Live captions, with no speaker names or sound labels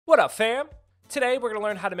What up, fam? Today we're going to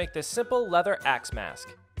learn how to make this simple leather axe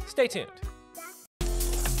mask. Stay tuned.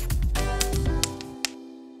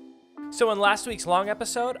 So in last week's long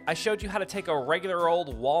episode, I showed you how to take a regular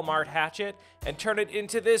old Walmart hatchet and turn it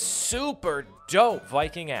into this super dope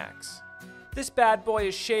Viking axe. This bad boy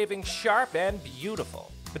is shaving sharp and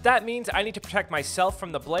beautiful, but that means I need to protect myself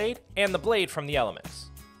from the blade and the blade from the elements.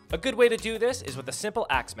 A good way to do this is with a simple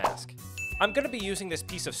axe mask. I'm going to be using this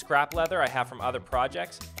piece of scrap leather I have from other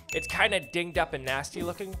projects. It's kind of dinged up and nasty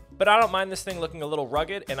looking, but I don't mind this thing looking a little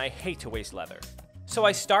rugged and I hate to waste leather. So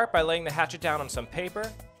I start by laying the hatchet down on some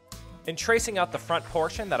paper and tracing out the front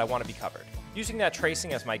portion that I want to be covered. Using that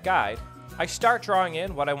tracing as my guide, I start drawing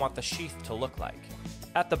in what I want the sheath to look like.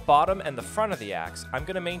 At the bottom and the front of the axe, I'm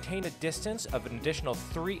going to maintain a distance of an additional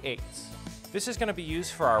 3/8. This is going to be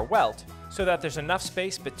used for our welt so that there's enough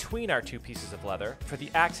space between our two pieces of leather for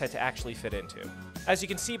the axe head to actually fit into. As you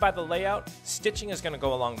can see by the layout, stitching is going to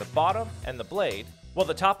go along the bottom and the blade, while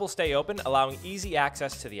the top will stay open, allowing easy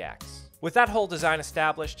access to the axe. With that whole design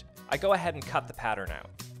established, I go ahead and cut the pattern out.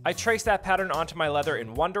 I trace that pattern onto my leather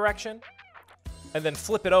in one direction, and then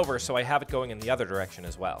flip it over so I have it going in the other direction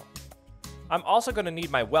as well. I'm also going to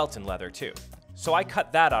need my welt in leather too, so I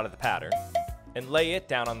cut that out of the pattern and lay it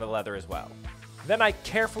down on the leather as well. Then I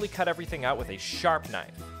carefully cut everything out with a sharp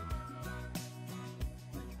knife.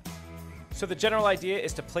 So the general idea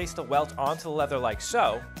is to place the welt onto the leather like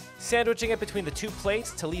so, sandwiching it between the two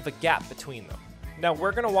plates to leave a gap between them. Now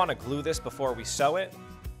we're going to want to glue this before we sew it,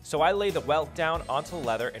 so I lay the welt down onto the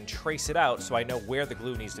leather and trace it out so I know where the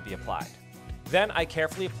glue needs to be applied. Then I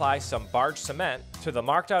carefully apply some barge cement to the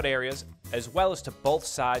marked out areas as well as to both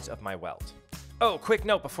sides of my welt. Oh, quick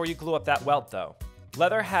note before you glue up that welt though.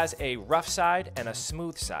 Leather has a rough side and a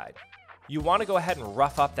smooth side. You want to go ahead and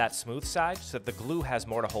rough up that smooth side so that the glue has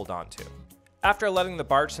more to hold on to. After letting the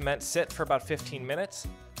barge cement sit for about 15 minutes,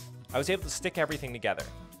 I was able to stick everything together.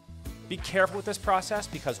 Be careful with this process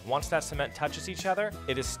because once that cement touches each other,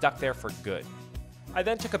 it is stuck there for good. I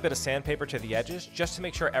then took a bit of sandpaper to the edges just to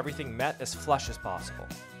make sure everything met as flush as possible.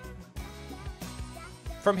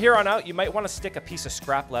 From here on out, you might want to stick a piece of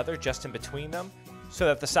scrap leather just in between them so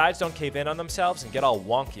that the sides don't cave in on themselves and get all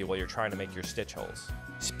wonky while you're trying to make your stitch holes.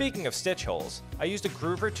 Speaking of stitch holes, I used a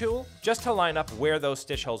groover tool just to line up where those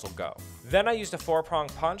stitch holes will go. Then I used a 4-prong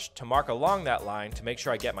punch to mark along that line to make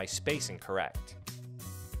sure I get my spacing correct.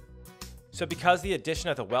 So because the addition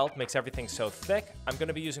of the welt makes everything so thick, I'm going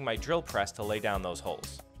to be using my drill press to lay down those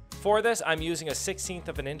holes. For this, I'm using a 1/16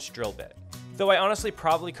 of an inch drill bit. Though I honestly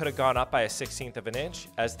probably could have gone up by a 1/16 of an inch,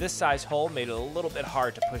 as this size hole made it a little bit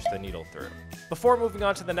hard to push the needle through. Before moving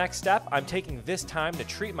on to the next step, I'm taking this time to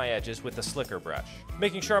treat my edges with a slicker brush,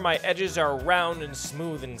 making sure my edges are round and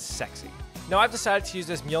smooth and sexy. Now I've decided to use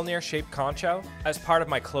this Mjolnir-shaped concho as part of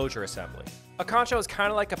my closure assembly. A concho is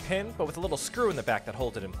kind of like a pin, but with a little screw in the back that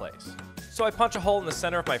holds it in place. So I punch a hole in the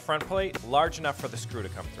center of my front plate, large enough for the screw to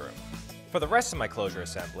come through. For the rest of my closure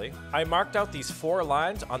assembly, I marked out these 4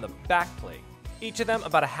 lines on the back plate, each of them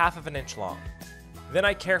about 1/2 of an inch long. Then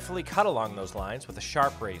I carefully cut along those lines with a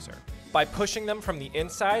sharp razor. By pushing them from the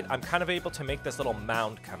inside, I'm kind of able to make this little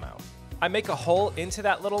mound come out. I make a hole into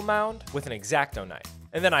that little mound with an X-Acto knife,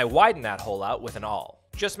 and then I widen that hole out with an awl.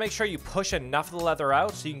 Just make sure you push enough of the leather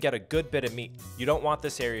out so you can get a good bit of meat. You don't want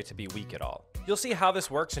this area to be weak at all. You'll see how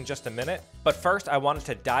this works in just a minute, but first I wanted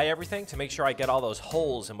to dye everything to make sure I get all those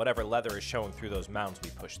holes in whatever leather is showing through those mounds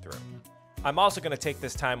we push through. I'm also going to take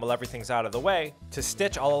this time while everything's out of the way to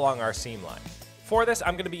stitch all along our seam line. For this,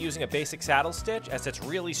 I'm going to be using a basic saddle stitch as it's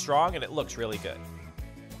really strong and it looks really good.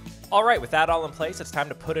 Alright, with that all in place, it's time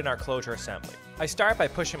to put in our closure assembly. I start by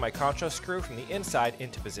pushing my concho screw from the inside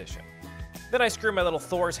into position. Then I screw my little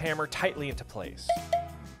Thor's hammer tightly into place.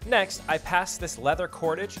 Next, I pass this leather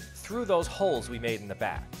cordage through those holes we made in the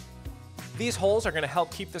back. These holes are going to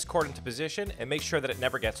help keep this cord into position and make sure that it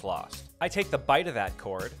never gets lost. I take the bite of that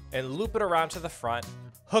cord and loop it around to the front,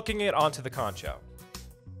 hooking it onto the concho.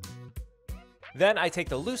 Then I take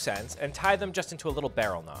the loose ends and tie them just into a little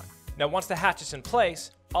barrel knot. Now once the hatchet's in place,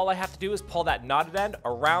 all I have to do is pull that knotted end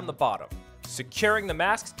around the bottom, securing the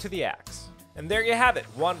mask to the axe. And there you have it,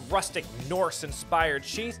 one rustic Norse-inspired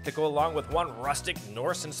sheath to go along with one rustic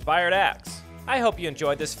Norse-inspired axe. I hope you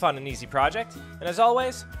enjoyed this fun and easy project, and as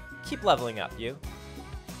always, keep leveling up, you.